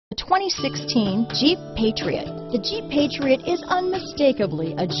2016 Jeep Patriot. The Jeep Patriot is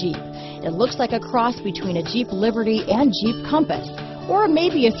unmistakably a Jeep. It looks like a cross between a Jeep Liberty and Jeep Compass, or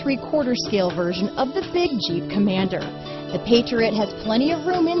maybe a 3/4 scale version of the big Jeep Commander. The Patriot has plenty of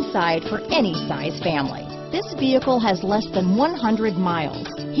room inside for any size family. This vehicle has less than 100 miles.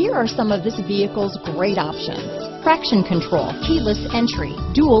 Here are some of this vehicle's great options: traction control, keyless entry,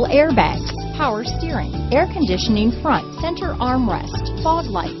 dual airbags, power steering, air conditioning front, center armrest, fog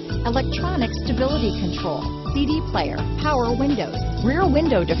lights, electronic stability control, CD player, power windows, rear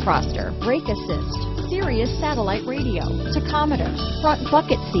window defroster, brake assist, SIRIUS satellite radio, tachometer, front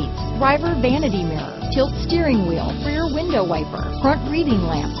bucket seats, driver vanity mirror, tilt steering wheel, rear window wiper, front reading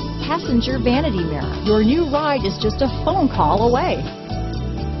lamps, passenger vanity mirror. Your new ride is just a phone call away.